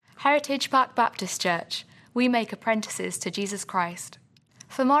Heritage Park Baptist Church. We make apprentices to Jesus Christ.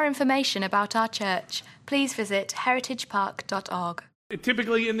 For more information about our church, please visit heritagepark.org.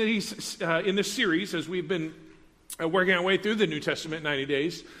 Typically in this series, as we've been working our way through the New Testament 90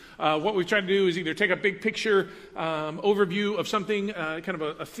 days, what we've tried to do is either take a big picture overview of something, kind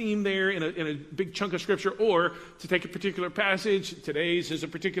of a theme there in a big chunk of Scripture, or to take a particular passage. Today's is a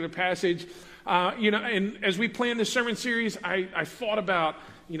particular passage. And as we plan this sermon series, I thought about,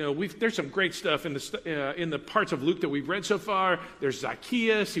 there's some great stuff in the parts of Luke that we've read so far. There's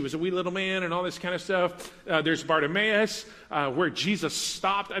Zacchaeus, he was a wee little man, and all this kind of stuff. There's Bartimaeus, where Jesus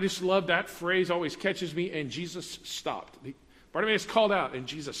stopped. I just love that phrase, always catches me, and Jesus stopped. Bartimaeus called out, and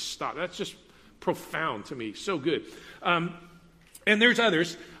Jesus stopped. That's just profound to me, so good. And there's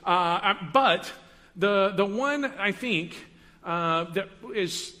others, but the one I think that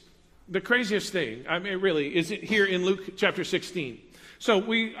is the craziest thing, really, is here in Luke chapter 16.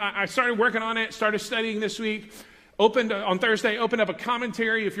 So I started working on it, started studying this week, opened up a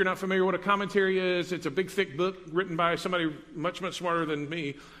commentary. If you're not familiar with what a commentary is, it's a big, thick book written by somebody much, much smarter than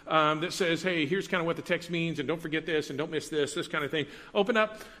me that says, hey, here's kind of what the text means, and don't forget this, and don't miss this kind of thing. Open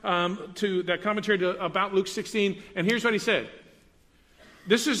up to that commentary about Luke 16, and here's what he said.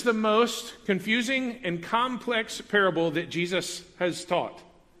 This is the most confusing and complex parable that Jesus has taught.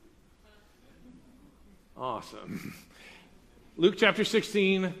 Awesome. Luke chapter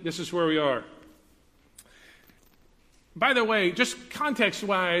 16, this is where we are. By the way, just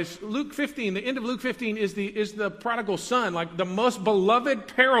context-wise, Luke 15, the end of Luke 15 is the prodigal son, like the most beloved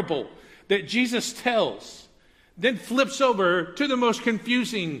parable that Jesus tells. Then flips over to the most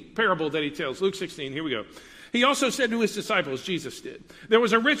confusing parable that he tells. Luke 16, here we go. He also said to his disciples, Jesus did, there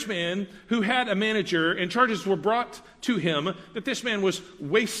was a rich man who had a manager, and charges were brought to him that this man was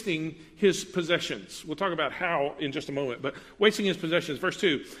wasting his possessions. We'll talk about how in just a moment, but wasting his possessions. Verse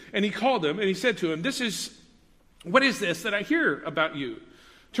 2, and he called him, and he said to him, what is this that I hear about you?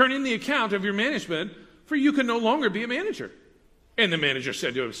 Turn in the account of your management, for you can no longer be a manager. And the manager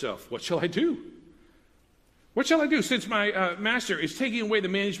said to himself, what shall I do? What shall I do since my master is taking away the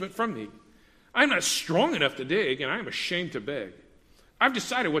management from me? I'm not strong enough to dig, and I am ashamed to beg. I've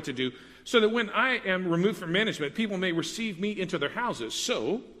decided what to do so that when I am removed from management, people may receive me into their houses.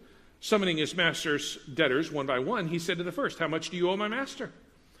 So, summoning his master's debtors one by one, he said to the first, how much do you owe my master?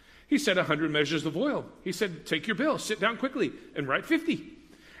 He said, 100 measures of oil. He said, take your bill, sit down quickly, and write 50.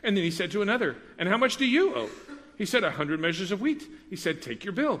 And then he said to another, and how much do you owe? He said, 100 measures of wheat. He said, take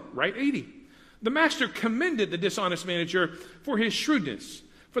your bill, write 80. The master commended the dishonest manager for his shrewdness.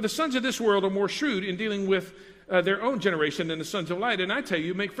 For the sons of this world are more shrewd in dealing with their own generation than the sons of light. And I tell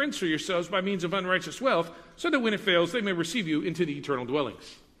you, make friends for yourselves by means of unrighteous wealth, so that when it fails, they may receive you into the eternal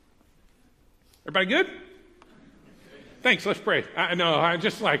dwellings. Everybody good? Thanks, let's pray. I know, I'm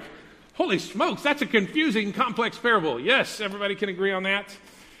just like, holy smokes, that's a confusing, complex parable. Yes, everybody can agree on that.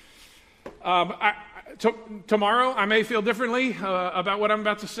 Tomorrow, I may feel differently about what I'm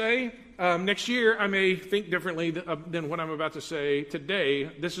about to say. Next year, I may think differently than what I'm about to say. Today,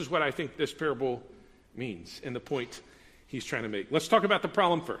 this is what I think this parable means and the point he's trying to make. Let's talk about the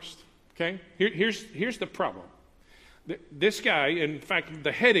problem first, okay? Here's the problem. This guy, in fact,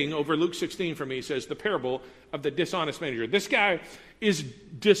 the heading over Luke 16 for me says the parable of the dishonest manager. This guy is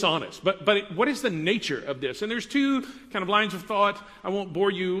dishonest. But what is the nature of this? And there's two kind of lines of thought. I won't bore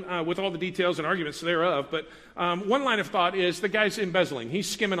you with all the details and arguments thereof, but one line of thought is the guy's embezzling. He's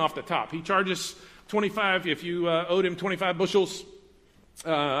skimming off the top. He charges 25. If you owed him 25 bushels,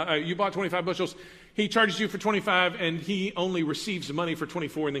 you bought 25 bushels, he charges you for 25, and he only receives the money for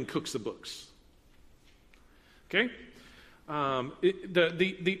 24 and then cooks the books. Okay?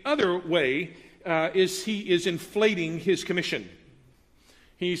 The other way is he is inflating his commission.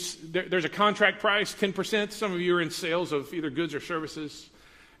 There's a contract price, 10%. Some of you are in sales of either goods or services,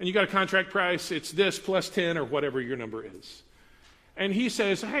 and you got a contract price. It's this plus 10 or whatever your number is. And he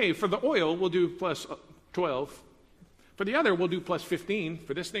says, hey, for the oil, we'll do plus 12. For the other, we'll do plus 15.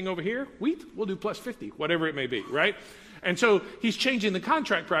 For this thing over here, wheat, we'll do plus 50, whatever it may be, right? And so he's changing the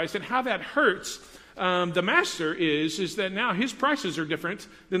contract price, and how that hurts the master is that now his prices are different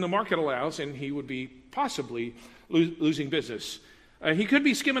than the market allows, and he would be possibly losing business. He could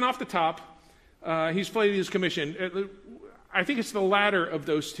be skimming off the top. He's inflating his commission. I think it's the latter of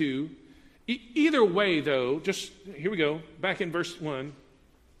those two. Either way, though, just here we go, back in verse 2.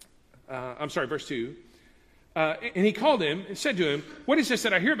 And he called him and said to him, what is this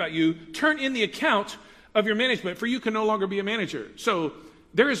that I hear about you? Turn in the account of your management, for you can no longer be a manager. So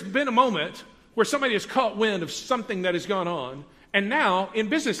there has been a moment where somebody has caught wind of something that has gone on, and now, in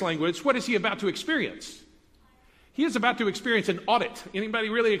business language, what is he about to experience? He is about to experience an audit. Anybody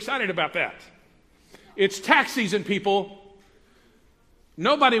really excited about that? It's tax season, people.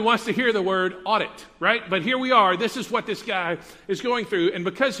 Nobody wants to hear the word audit, right? But here we are. This is what this guy is going through. And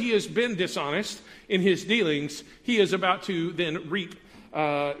because he has been dishonest in his dealings, he is about to then reap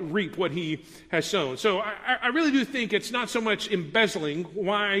what he has sown. So I really do think it's not so much embezzling.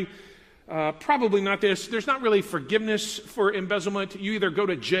 Why? Probably not this. There's not really forgiveness for embezzlement. You either go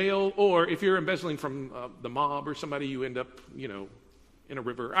to jail, or if you're embezzling from the mob or somebody, you end up, in a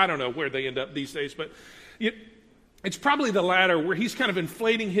river. I don't know where they end up these days, but it's probably the latter, where he's kind of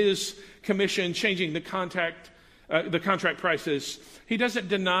inflating his commission, changing the contract prices. He doesn't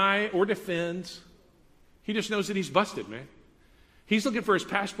deny or defend. He just knows that he's busted, man. He's looking for his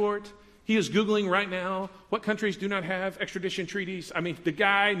passport. He is Googling right now what countries do not have extradition treaties. I mean, the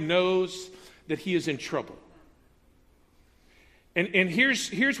guy knows that he is in trouble. And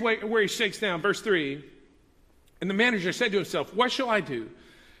here's where he shakes down. Verse 3, and the manager said to himself, what shall I do?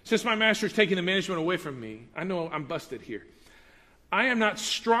 Since my master is taking the management away from me, I know I'm busted here. I am not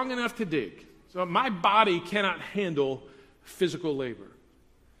strong enough to dig. So my body cannot handle physical labor.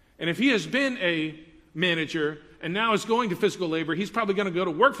 And if he has been a manager and now is going to physical labor, he's probably going to go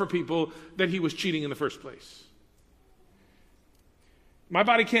to work for people that he was cheating in the first place. My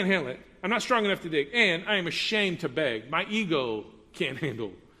body can't handle it. I'm not strong enough to dig. And I am ashamed to beg. My ego can't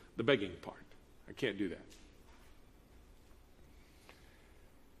handle the begging part. I can't do that.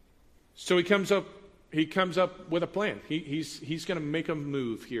 So he comes up with a plan. He's going to make a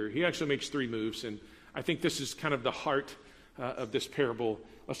move here. He actually makes 3 moves, and I think this is kind of the heart of this parable.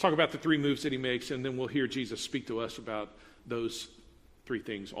 Let's talk about the 3 moves that he makes, and then we'll hear Jesus speak to us about those 3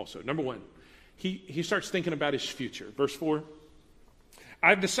 things also. Number 1, he starts thinking about his future. Verse 4,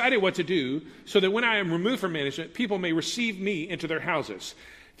 I've decided what to do so that when I am removed from management, people may receive me into their houses.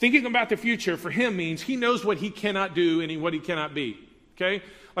 Thinking about the future for him means he knows what he cannot do and what he cannot be. Okay?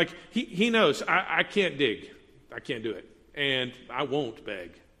 Like, he knows, I can't dig. I can't do it. And I won't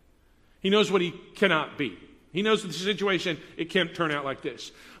beg. He knows what he cannot be. He knows the situation, it can't turn out like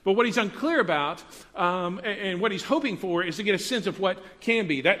this. But what he's unclear about, and what he's hoping for, is to get a sense of what can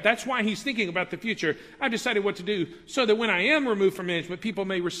be. That's why he's thinking about the future. I've decided what to do so that when I am removed from management, people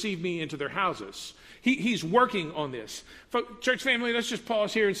may receive me into their houses. He's working on this. Church family, let's just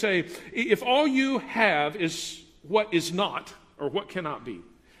pause here and say, if all you have is what is not, or what cannot be,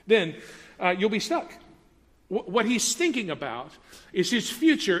 then you'll be stuck. What he's thinking about is his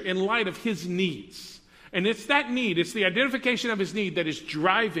future in light of his needs. And it's that need, it's the identification of his need that is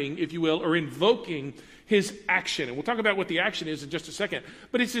driving, if you will, or invoking his action. And we'll talk about what the action is in just a second.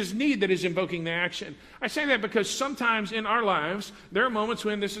 But it's his need that is invoking the action. I say that because sometimes in our lives, there are moments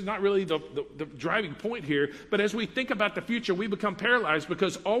when this is not really the driving point here. But as we think about the future, we become paralyzed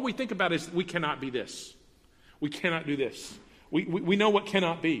because all we think about is we cannot be this. We cannot do this. We know what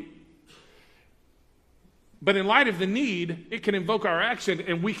cannot be. But in light of the need, it can invoke our action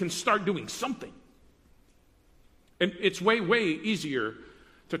and we can start doing something. And it's way, way easier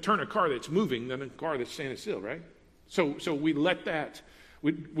to turn a car that's moving than a car that's standing still, right? So we let that,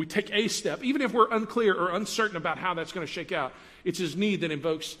 we take a step, even if we're unclear or uncertain about how that's going to shake out. It's his need that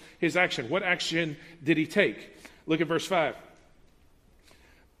invokes his action. What action did he take? Look at verse 5.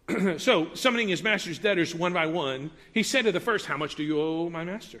 So, summoning his master's debtors one by one, he said to the first, how much do you owe my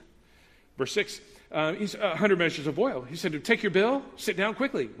master? Verse 6, he's 100 measures of oil. He said, take your bill, sit down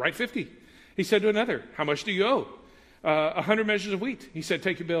quickly, write 50. He said to another, how much do you owe? 100 measures of wheat. He said,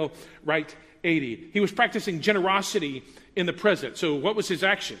 take your bill, write 80. He was practicing generosity in the present. So what was his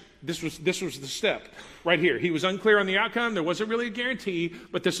action? This was the step right here. He was unclear on the outcome. There wasn't really a guarantee,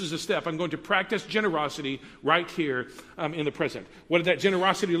 but this is the step. I'm going to practice generosity right here in the present. What did that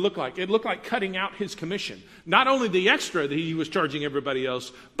generosity look like? It looked like cutting out his commission. Not only the extra that he was charging everybody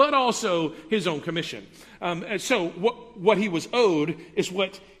else, but also his own commission. And so what he was owed is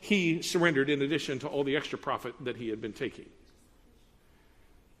what he surrendered in addition to all the extra profit that he had been taking.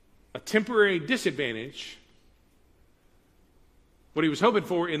 A temporary disadvantage. What he was hoping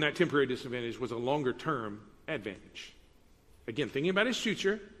for in that temporary disadvantage was a longer-term advantage. Again, thinking about his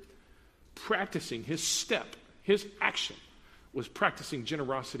future, practicing his step, his action was practicing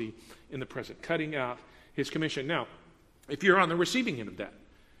generosity in the present, cutting out his commission. Now, if you're on the receiving end of that,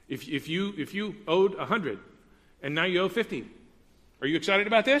 if you owed 100 and now you owe 50, are you excited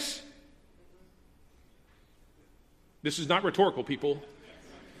about this? This is not rhetorical, people.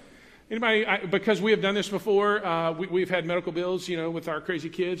 Anybody, because we have done this before, we've had medical bills, with our crazy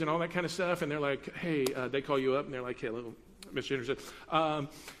kids and all that kind of stuff, and they're like, hey, they call you up, and they're like, hey, Mr. Anderson,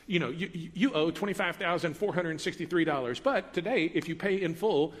 you owe $25,463. But today, if you pay in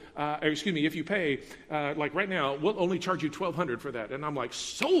full, if you pay like right now, we'll only charge you $1,200 for that. And I'm like,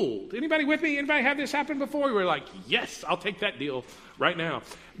 sold. Anybody with me? Anybody have this happen before? We were like, yes, I'll take that deal right now.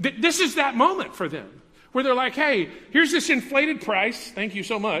 This is that moment for them, where they're like, hey, here's this inflated price, thank you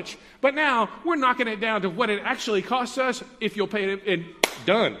so much, but now we're knocking it down to what it actually costs us if you'll pay it, and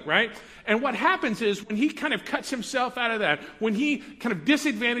done, right? And what happens is when he kind of cuts himself out of that, when he kind of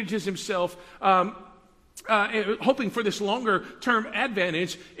disadvantages himself, hoping for this longer-term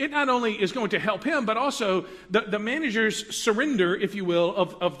advantage, it not only is going to help him, but also the manager's surrender, if you will,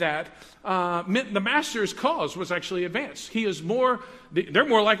 of that, meant the master's cause was actually advanced. They're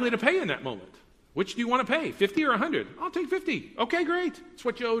more likely to pay in that moment. Which do you want to pay, 50 or 100? I'll take 50. Okay, great. It's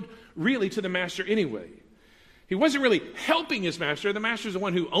what you owed really to the master anyway. He wasn't really helping his master. The master's the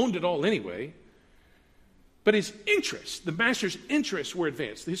one who owned it all anyway. But his interests, the master's interests were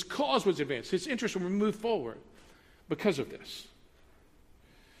advanced. His cause was advanced. His interests were moved forward because of this.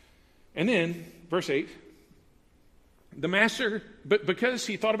 And then, verse 8, the master, but because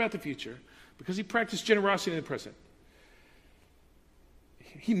he thought about the future, because he practiced generosity in the present,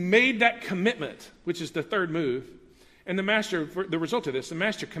 he made that commitment, which is the third move. And the master, for the result of this, the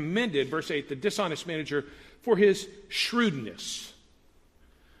master commended, verse 8, the dishonest manager for his shrewdness.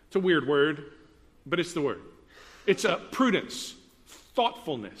 It's a weird word, but it's the word. It's a prudence,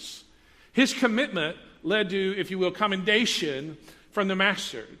 thoughtfulness. His commitment led to, if you will, commendation from the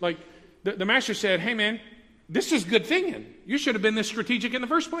master. Like the master said, hey man, this is good thinking. You should have been this strategic in the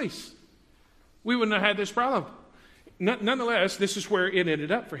first place. We wouldn't have had this problem. Nonetheless, this is where it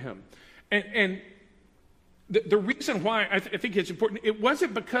ended up for him. And the reason why I think it's important, it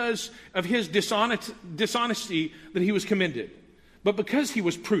wasn't because of his dishonesty that he was commended, but because he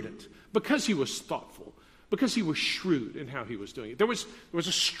was prudent, because he was thoughtful, because he was shrewd in how he was doing it. There was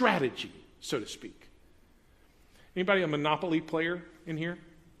a strategy, so to speak. Anybody a Monopoly player in here?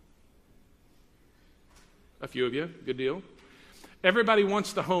 A few of you, good deal. Everybody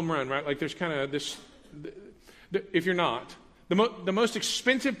wants the home run, right? Like there's kind of this... If you're not, the most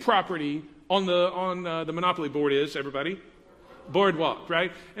expensive property on the Monopoly board is, everybody? Boardwalk,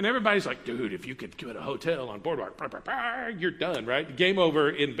 right? And everybody's like, dude, if you could get a hotel on Boardwalk, you're done, right? Game over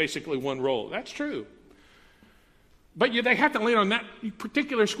in basically one roll. That's true. But they have to land on that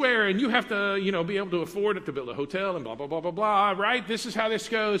particular square, and you have to, be able to afford it to build a hotel and blah, blah, blah, blah, blah, right? This is how this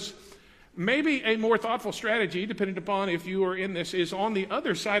goes. Maybe a more thoughtful strategy, depending upon if you are in this, is on the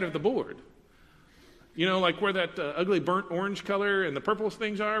other side of the board. Like where that ugly burnt orange color and the purple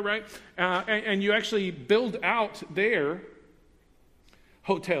things are, right? And you actually build out there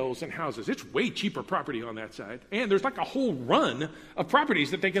hotels and houses. It's way cheaper property on that side. And there's like a whole run of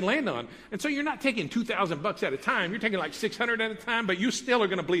properties that they can land on. And so you're not taking $2,000 at a time. You're taking like $600 at a time, but you still are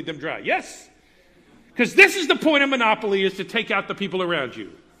going to bleed them dry. Yes? Because this is the point of Monopoly, is to take out the people around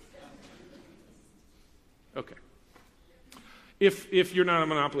you. Okay. If you're not a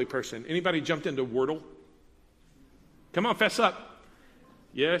Monopoly person, anybody jumped into Wordle? Come on, fess up.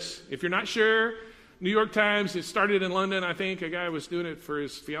 Yes. If you're not sure, New York Times, it started in London, I think. A guy was doing it for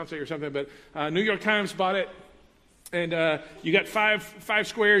his fiance or something, but New York Times bought it. And you got five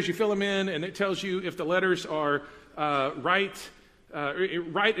squares, you fill them in, and it tells you if the letters are right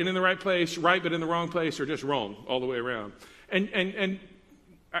and in the right place, right but in the wrong place, or just wrong all the way around. And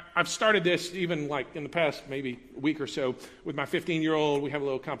I've started this even like in the past maybe week or so with my 15-year-old. We have a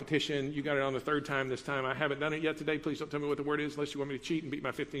little competition. You got it on the third time this time. I haven't done it yet today. Please don't tell me what the word is unless you want me to cheat and beat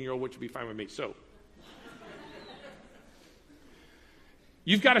my 15-year-old, which would be fine with me. So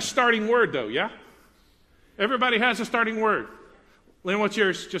you've got a starting word though, yeah? Everybody has a starting word. Lynn, what's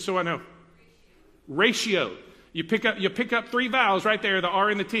yours, just so I know? Ratio. You pick up three vowels right there, the R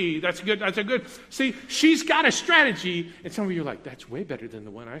and the T. That's good. That's a good. See, she's got a strategy, and some of you are like, that's way better than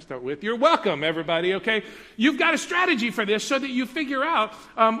the one I start with. You're welcome, everybody, okay? You've got a strategy for this so that you figure out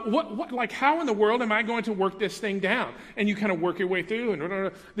how in the world am I going to work this thing down? And you kind of work your way through,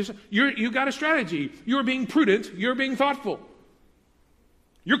 and you got a strategy. You're being prudent. You're being thoughtful.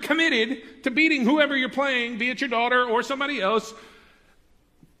 You're committed to beating whoever you're playing, be it your daughter or somebody else.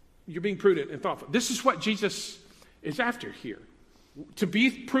 You're being prudent and thoughtful. This is what Jesus is after here. To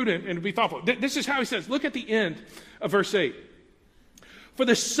be prudent and to be thoughtful. This is how he says, look at the end of verse 8. For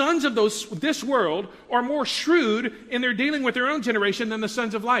the sons of this world are more shrewd in their dealing with their own generation than the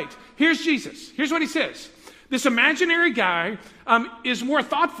sons of light. Here's Jesus. Here's what he says. This imaginary guy is more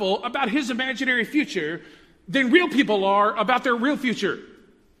thoughtful about his imaginary future than real people are about their real future.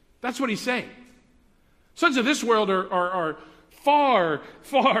 That's what he's saying. Sons of this world are far,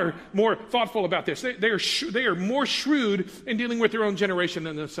 far more thoughtful about this. They are more shrewd in dealing with their own generation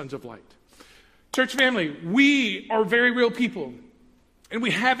than the sons of light. Church family, we are very real people. And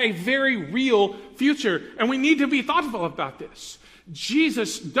we have a very real future. And we need to be thoughtful about this.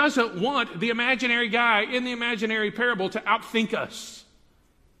 Jesus doesn't want the imaginary guy in the imaginary parable to outthink us.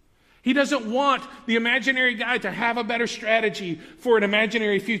 He doesn't want the imaginary guy to have a better strategy for an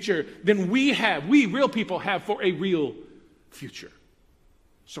imaginary future than we real people have for a real future.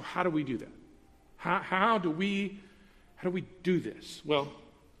 So how do we do that? How do we do this? Well,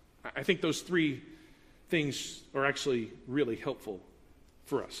 I think those three things are actually really helpful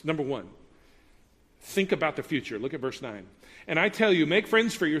for us. Number one, think about the future. Look at verse 9. And I tell you, make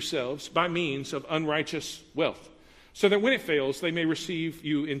friends for yourselves by means of unrighteous wealth, so that when it fails, they may receive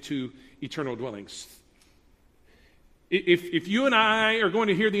you into eternal dwellings. If you and I are going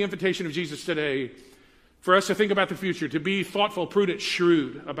to hear the invitation of Jesus today, for us to think about the future, to be thoughtful, prudent,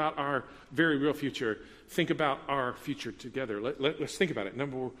 shrewd about our very real future, think about our future together. Let's think about it.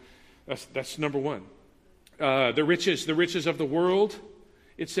 That's number one. The riches of the world,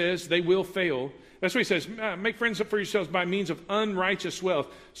 it says, they will fail. That's what he says. Make friends for yourselves by means of unrighteous wealth,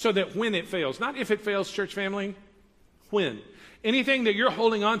 so that when it fails, not if it fails, church family, when. Anything that you're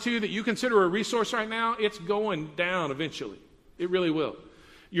holding on to that you consider a resource right now, it's going down eventually. It really will.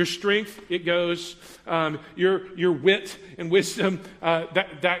 Your strength, it goes. Your wit and wisdom,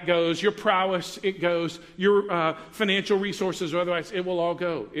 that goes. Your prowess, it goes. Your financial resources, or otherwise, it will all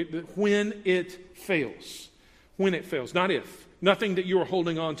go. When it fails. When it fails, not if. Nothing that you are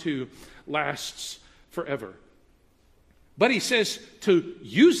holding on to lasts forever. But he says to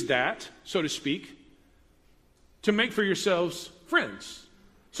use that, so to speak, to make for yourselves friends.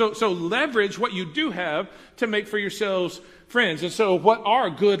 So leverage what you do have to make for yourselves friends. And so what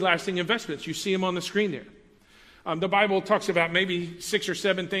are good, lasting investments? You see them on the screen there. The Bible talks about maybe 6 or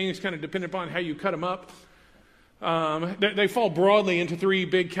 7 things, kind of depending upon how you cut them up. They fall broadly into 3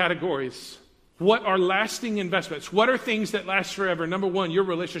 big categories. What are lasting investments? What are things that last forever? Number one, your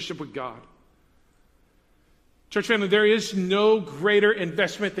relationship with God. Church family, there is no greater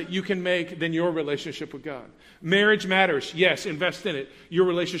investment that you can make than your relationship with God. Marriage matters. Yes, invest in it. Your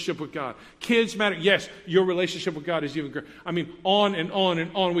relationship with God. Kids matter. Yes, your relationship with God is even greater. I mean, on and on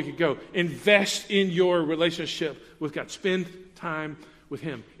and on we could go. Invest in your relationship with God. Spend time with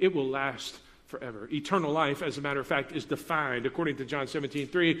Him. It will last forever. Eternal life, as a matter of fact, is defined according to John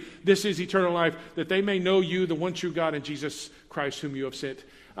 17:3. This is eternal life, that they may know you, the one true God, and Jesus Christ, whom you have sent.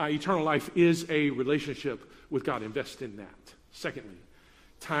 Eternal life is a relationship with God. Invest in that. Secondly,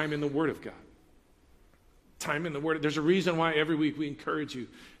 time in the Word of God. Time in the Word. There's a reason why every week we encourage you.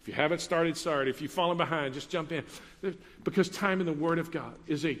 If you haven't started, start. If you've fallen behind, just jump in. Because time in the Word of God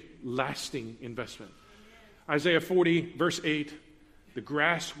is a lasting investment. Isaiah 40, verse 8, the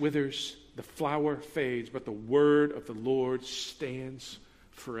grass withers, the flower fades, but the word of the Lord stands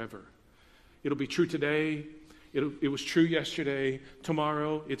forever. It'll be true today. It was true yesterday.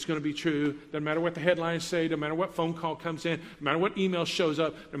 Tomorrow, it's going to be true. No matter what the headlines say, no matter what phone call comes in, no matter what email shows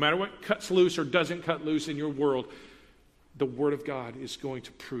up, no matter what cuts loose or doesn't cut loose in your world, the Word of God is going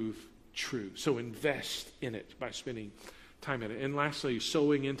to prove true. So invest in it by spending time in it. And lastly,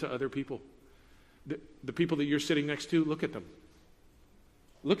 sowing into other people. The people that you're sitting next to, look at them.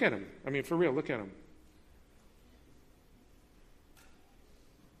 Look at them. I mean, for real, look at them.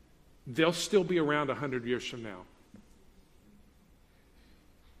 They'll still be around 100 years from now.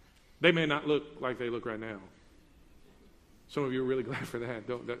 They may not look like they look right now. Some of you are really glad for that.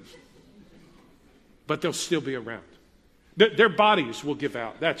 But they'll still be around. Their bodies will give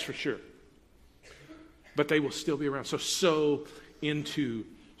out, that's for sure. But they will still be around. So sow into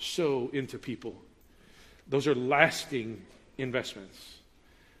people. Those are lasting investments.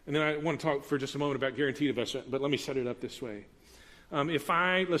 And then I want to talk for just a moment about guaranteed investment, but let me set it up this way.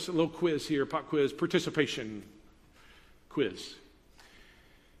 Let's a little quiz here, pop quiz, participation quiz.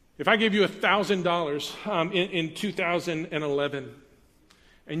 If I gave you $1,000 in 2011,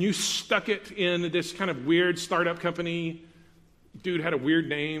 and you stuck it in this kind of weird startup company, dude had a weird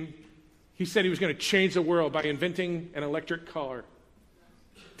name. He said he was going to change the world by inventing an electric car.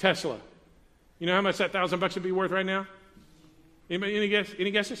 Tesla. You know how much that $1,000 would be worth right now? Anybody,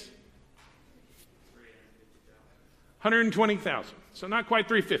 any guesses? 120,000. So not quite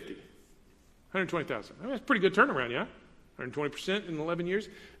 350. 120,000. I mean, that's a pretty good turnaround, yeah? 120% in 11 years.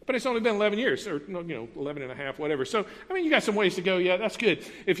 But it's only been 11 years, or 11 and a half, whatever. So, I mean, you got some ways to go. Yeah, that's good.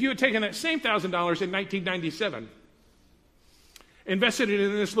 If you had taken that same $1,000 in 1997, invested it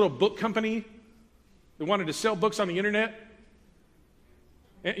in this little book company that wanted to sell books on the internet.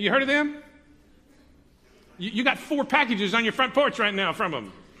 You heard of them? You got 4 packages on your front porch right now from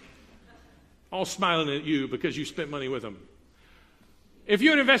them. All smiling at you because you spent money with them. If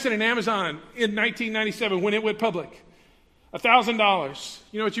you had invested in Amazon in 1997 when it went public, $1,000,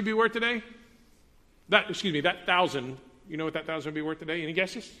 you know what you'd be worth today? That 1,000, you know what that 1,000 would be worth today? Any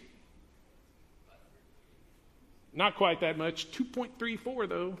guesses? Not quite that much. 2.34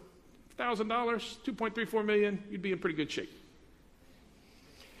 though. $1,000, 2.34 million, you'd be in pretty good shape.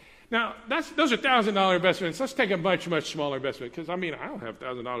 Now, those are $1,000 investments. Let's take a much, much smaller investment because, I don't have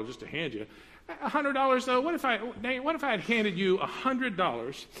 $1,000 just to hand you. $100 though, what if I had handed you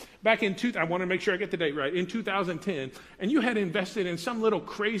 $100 back in I want to make sure I get the date right, in 2010, and you had invested in some little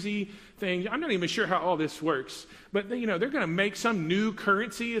crazy thing. I'm not even sure how all this works, but they're going to make some new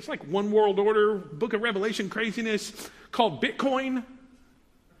currency. It's like one world order, Book of Revelation craziness called Bitcoin.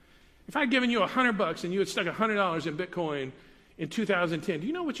 If I had given you $100 and you had stuck $100 in Bitcoin in 2010, do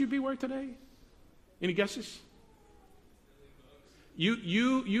you know what you'd be worth today? Any guesses?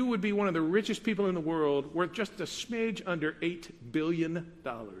 You would be one of the richest people in the world, worth just a smidge under $8 billion.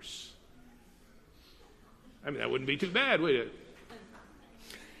 That wouldn't be too bad, would it?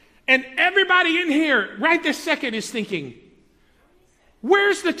 And everybody in here right this second is thinking,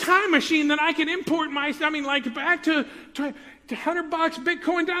 where's the time machine that I can import back to $100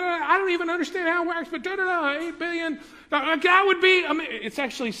 Bitcoin, I don't even understand how it works, but 8 billion. That would be, it's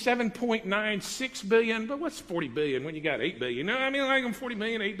actually 7.96 billion, but what's 40 billion when you got 8 billion? Like 40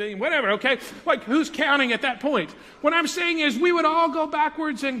 million, 8 billion, whatever, okay? Like, who's counting at that point? What I'm saying is we would all go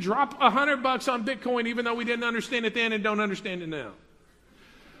backwards and drop $100 on Bitcoin, even though we didn't understand it then and don't understand it now.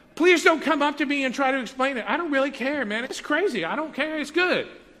 Please don't come up to me and try to explain it. I don't really care, man. It's crazy. I don't care. It's good.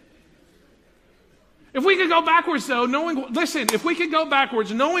 If we could go backwards, though, knowing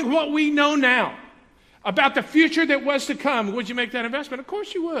what we know now about the future that was to come, would you make that investment? Of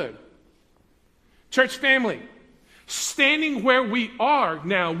course you would. Church family, standing where we are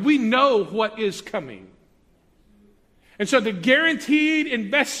now, we know what is coming. And so the guaranteed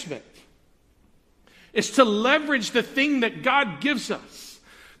investment is to leverage the thing that God gives us,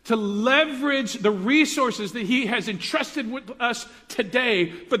 to leverage the resources that He has entrusted with us today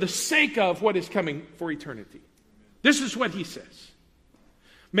for the sake of what is coming for eternity. This is what He says.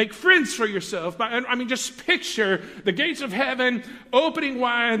 Make friends for yourself. Just picture the gates of heaven opening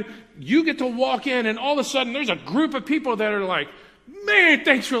wide. You get to walk in, and all of a sudden there's a group of people that are like, man,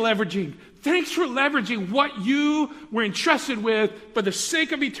 thanks for leveraging. Thanks for leveraging what you were entrusted with for the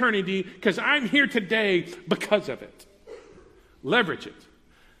sake of eternity, because I'm here today because of it. Leverage it.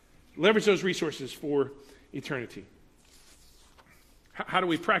 Leverage those resources for eternity. How do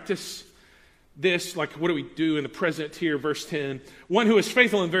we practice this? Like, what do we do in the present here? Verse 10. One who is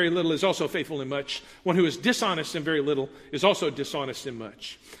faithful in very little is also faithful in much. One who is dishonest in very little is also dishonest in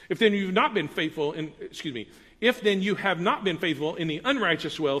much. If then you have not been faithful in the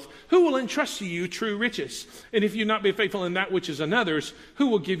unrighteous wealth, who will entrust to you true riches? And if you not be faithful in that which is another's, who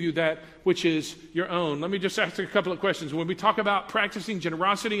will give you that which is your own? Let me just ask a couple of questions. When we talk about practicing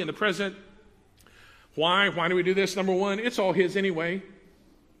generosity in the present, why do we do this? Number one, it's all His anyway.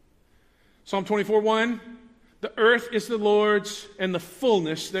 Psalm 24:1, the earth is the Lord's and the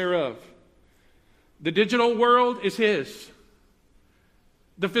fullness thereof. The digital world is His.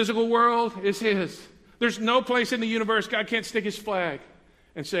 The physical world is His. There's no place in the universe God can't stick His flag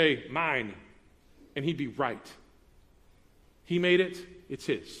and say, mine, and He'd be right. He made it, it's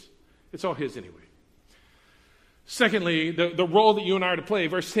His. It's all His anyway. Secondly, the role that you and I are to play,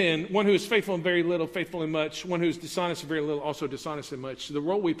 verse 10, one who is faithful in very little, faithful in much. One who is dishonest in very little, also dishonest in much. The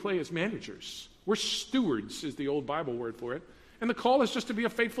role we play as managers. We're stewards, is the old Bible word for it. And the call is just to be a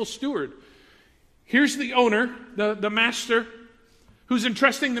faithful steward. Here's the owner, the master, who's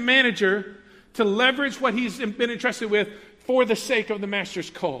entrusting the manager to leverage what he's been entrusted with for the sake of the master's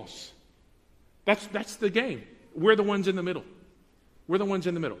cause. That's the game. We're the ones in the middle. We're the ones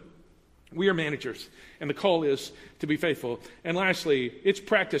in the middle. We are managers, and the call is to be faithful. And lastly, it's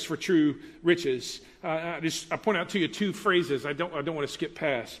practice for true riches. I point out to you 2 phrases I don't want to skip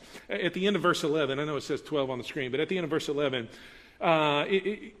past. At the end of verse 11, I know it says 12 on the screen, but at the end of verse 11,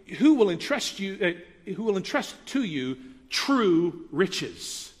 who will entrust to you true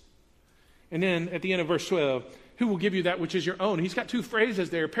riches? And then at the end of verse 12, who will give you that which is your own? He's got 2 phrases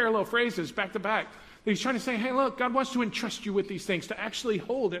there, parallel phrases, back to back. He's trying to say, hey, look, God wants to entrust you with these things to actually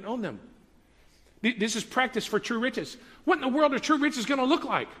hold and own them. This is practice for true riches. What in the world are true riches going to look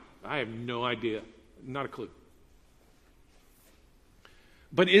like? I have no idea. Not a clue.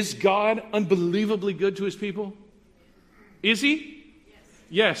 But is God unbelievably good to His people? Is He?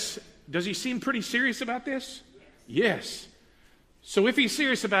 Yes. Does He seem pretty serious about this? Yes. So if he's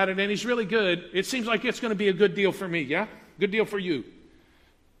serious about it and he's really good, it seems like it's going to be a good deal for me, yeah? Good deal for you.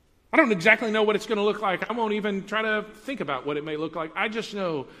 I don't exactly know what it's going to look like. I won't even try to think about what it may look like. I just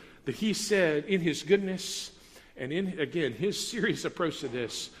know that he said in his goodness and in, again, his serious approach to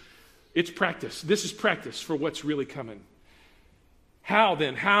this, it's practice. This is practice for what's really coming. How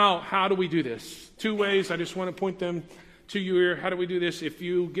then? How do we do this? 2 ways. I just want to point them to you here. How do we do this? If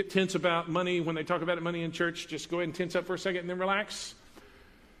you get tense about money when they talk about money in church, just go ahead and tense up for a second and then relax.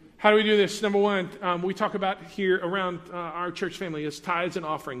 How do we do this? Number one, we talk about here around our church family is tithes and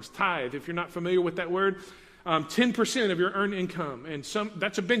offerings. Tithe, if you're not familiar with that word, 10% of your earned income. And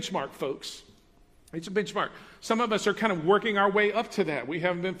that's a benchmark, folks. It's a benchmark. Some of us are kind of working our way up to that. We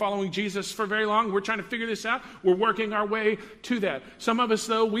haven't been following Jesus for very long. We're trying to figure this out. We're working our way to that. Some of us,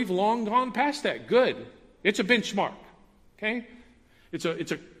 though, we've long gone past that. Good. It's a benchmark. Okay? It's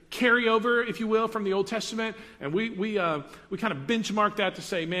a carryover, if you will, from the Old Testament. And we kind of benchmark that to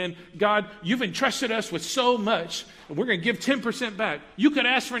say, man, God, you've entrusted us with so much, and we're going to give 10% back. You could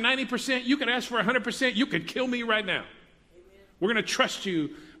ask for 90%. You could ask for 100%. You could kill me right now. Amen. We're going to trust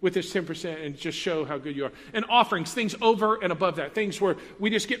you with this 10% and just show how good you are. And offerings, things over and above that, things where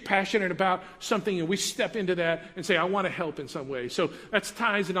we just get passionate about something and we step into that and say, I want to help in some way. So that's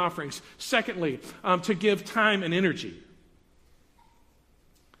tithes and offerings. Secondly, to give time and energy.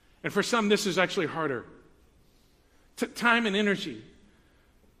 And for some, this is actually harder. Time and energy.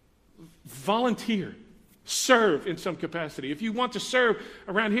 Volunteer. Serve in some capacity. If you want to serve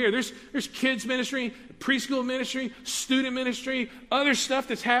around here, there's kids ministry, preschool ministry, student ministry, other stuff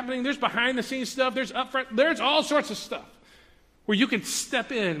that's happening. There's behind the scenes stuff. There's upfront. There's all sorts of stuff where you can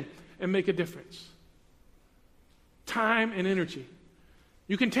step in and make a difference. Time and energy.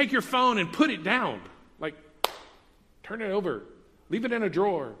 You can take your phone and put it down. Like, turn it over. Leave it in a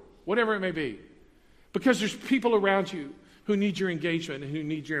drawer. Whatever it may be. Because there's people around you who need your engagement and who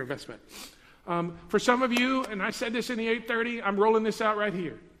need your investment. For some of you, and I said this in the 8:30, I'm rolling this out right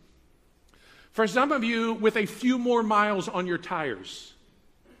here. For some of you, with a few more miles on your tires.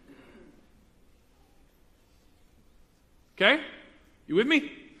 Okay? You with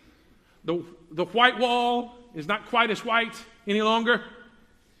me? The white wall is not quite as white any longer.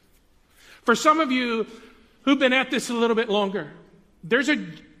 For some of you who've been at this a little bit longer, there's a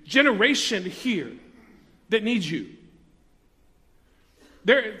generation here that needs you.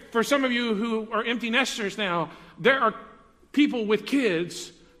 For some of you who are empty nesters now, there are people with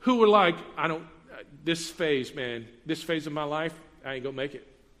kids who are like, this phase of my life, I ain't gonna make it.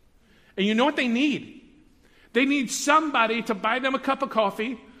 And you know what they need? They need somebody to buy them a cup of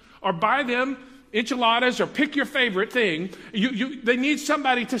coffee or buy them enchiladas or pick your favorite thing. They need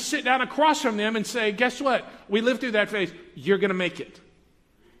somebody to sit down across from them and say, guess what? We lived through that phase. You're gonna make it.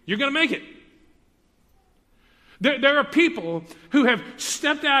 You're gonna make it. There are people who have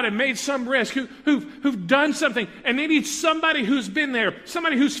stepped out and made some risk, who've done something, and they need somebody who's been there,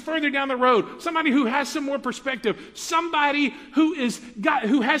 somebody who's further down the road, somebody who has some more perspective, somebody who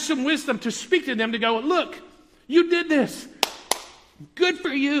has some wisdom to speak to them to go, look, you did this. Good for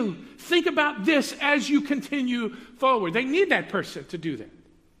you. Think about this as you continue forward. They need that person to do that.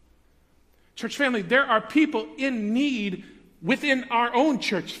 Church family, there are people in need within our own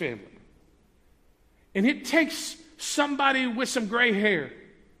church family. And it takes somebody with some gray hair,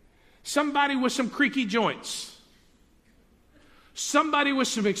 somebody with some creaky joints, somebody with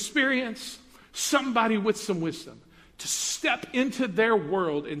some experience, somebody with some wisdom to step into their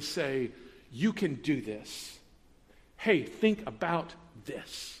world and say, you can do this. Hey, think about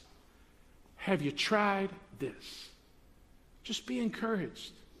this. Have you tried this? Just be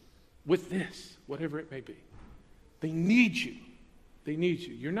encouraged with this, whatever it may be. They need you. They need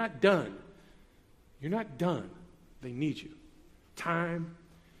you. You're not done. You're not done. They need you. Time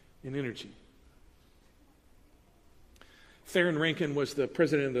and energy. Theron Rankin was the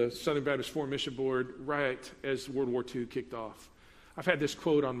president of the Southern Baptist Foreign Mission Board right as World War II kicked off. I've had this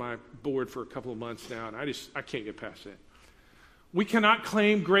quote on my board for a couple of months now, and I can't get past it. We cannot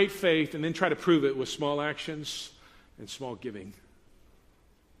claim great faith and then try to prove it with small actions and small giving.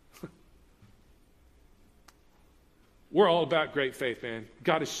 We're all about great faith, man.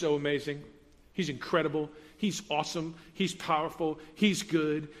 God is so amazing. He's incredible. He's awesome. He's powerful. He's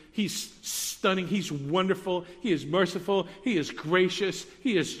good. He's stunning. He's wonderful. He is merciful. He is gracious.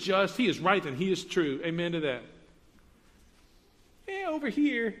 He is just. He is right, and he is true. Amen to that. Over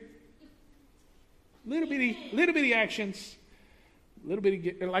here, little bitty actions, little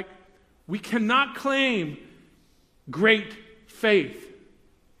bitty, like, we cannot claim great faith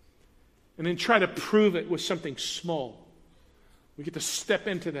and then try to prove it with something small. We get to step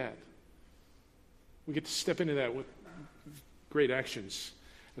into that. We get to step into that with great actions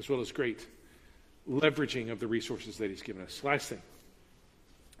as well as great leveraging of the resources that he's given us. Last thing,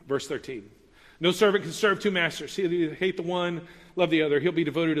 verse 13. No servant can serve two masters. He'll either hate the one, love the other. He'll be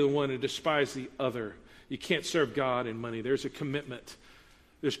devoted to the one and despise the other. You can't serve God and money. There's a commitment.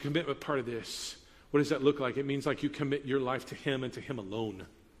 There's a commitment part of this. What does that look like? It means like you commit your life to him and to him alone.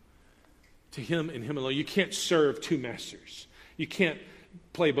 To him and him alone. You can't serve two masters. You can't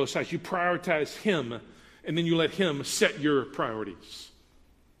play both sides. You prioritize him, and then you let him set your priorities.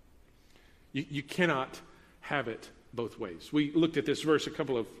 You cannot have it both ways. We looked at this verse a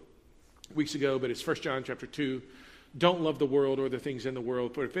couple of weeks ago, but it's 1 John chapter 2. Don't love the world or the things in the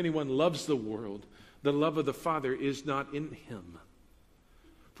world, for if anyone loves the world, the love of the Father is not in him.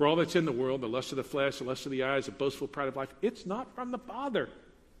 For all that's in the world, the lust of the flesh, the lust of the eyes, the boastful pride of life, it's not from the Father.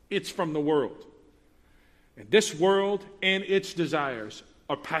 It's from the world. And this world and its desires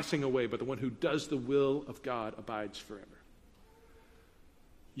are passing away, but the one who does the will of God abides forever.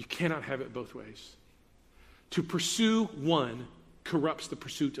 You cannot have it both ways. To pursue one corrupts the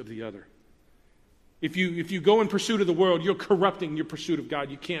pursuit of the other. If you go in pursuit of the world, you're corrupting your pursuit of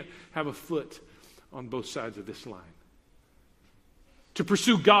God. You can't have a foot on both sides of this line. To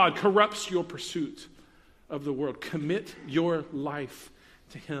pursue God corrupts your pursuit of the world. Commit your life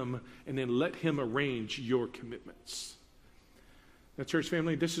to him and then let him arrange your commitments. Now, church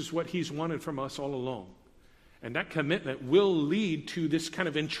family, this is what he's wanted from us all along. And that commitment will lead to this kind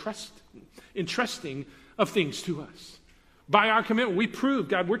of entrusting of things to us. By our commitment, we prove,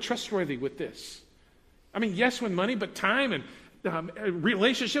 God, we're trustworthy with this. I mean, yes, with money, but time and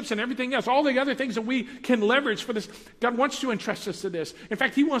relationships and everything else, all the other things that we can leverage for this. God wants to entrust us to this. In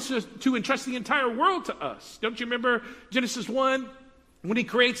fact, he wants us to entrust the entire world to us. Don't you remember Genesis 1? When he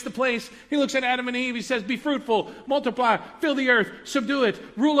creates the place, he looks at Adam and Eve, he says, be fruitful, multiply, fill the earth, subdue it,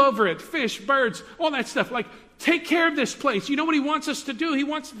 rule over it, fish, birds, all that stuff. Like, take care of this place. You know what he wants us to do? He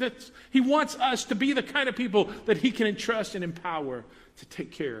wants us to be the kind of people that he can entrust and empower to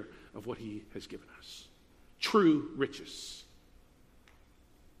take care of what he has given us. True riches.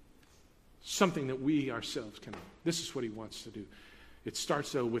 Something that we ourselves can. This is what he wants to do. It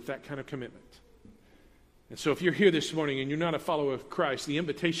starts, though, with that kind of commitment. And so if you're here this morning and you're not a follower of Christ, the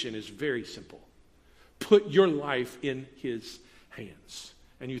invitation is very simple. Put your life in his hands.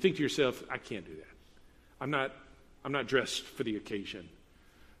 And you think to yourself, I can't do that. I'm not dressed for the occasion.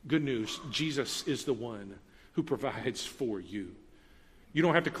 Good news, Jesus is the one who provides for you. You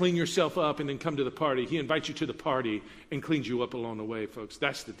don't have to clean yourself up and then come to the party. He invites you to the party and cleans you up along the way, folks.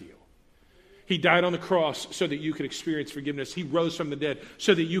 That's the deal. He died on the cross so that you could experience forgiveness. He rose from the dead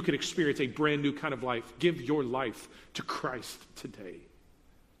so that you could experience a brand new kind of life. Give your life to Christ today.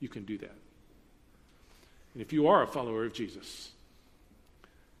 You can do that. And if you are a follower of Jesus,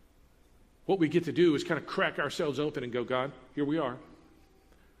 what we get to do is kind of crack ourselves open and go, God, here we are.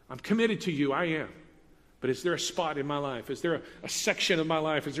 I'm committed to you. I am. But is there a spot in my life? Is there a section of my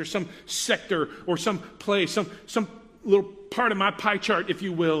life? Is there some sector or some place, some little part of my pie chart, if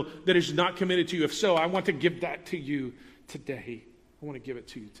you will, that is not committed to you? If so, I want to give that to you today. I want to give it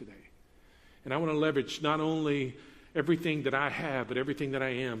to you today. And I want to leverage not only everything that I have, but everything that I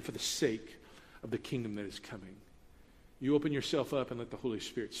am for the sake of the kingdom that is coming. You open yourself up and let the Holy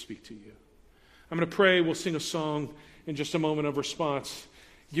Spirit speak to you. I'm going to pray. We'll sing a song in just a moment of response.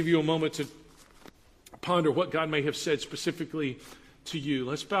 Give you a moment to ponder what God may have said specifically to you.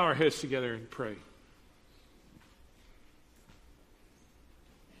 Let's bow our heads together and pray.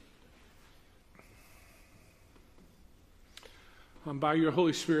 By your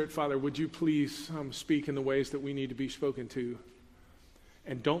Holy Spirit, Father, would you please speak in the ways that we need to be spoken to,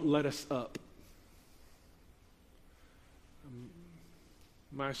 and don't let us up.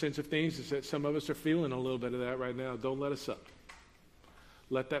 My sense of things is that some of us are feeling a little bit of that right now. Don't let us up.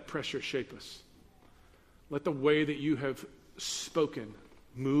 Let that pressure shape us. Let the way that you have spoken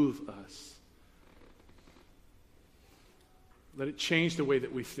move us. Let it change the way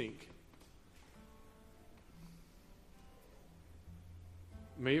that we think.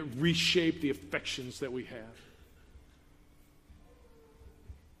 May it reshape the affections that we have.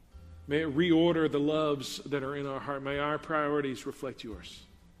 May it reorder the loves that are in our heart. May our priorities reflect yours.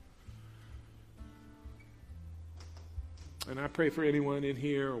 And I pray for anyone in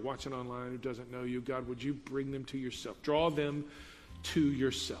here or watching online who doesn't know you. God, would you bring them to yourself? Draw them to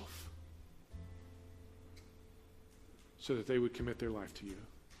yourself so that they would commit their life to you.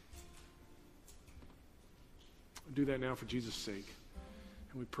 Do that now for Jesus' sake.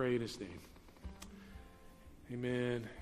 And we pray in his name. Amen.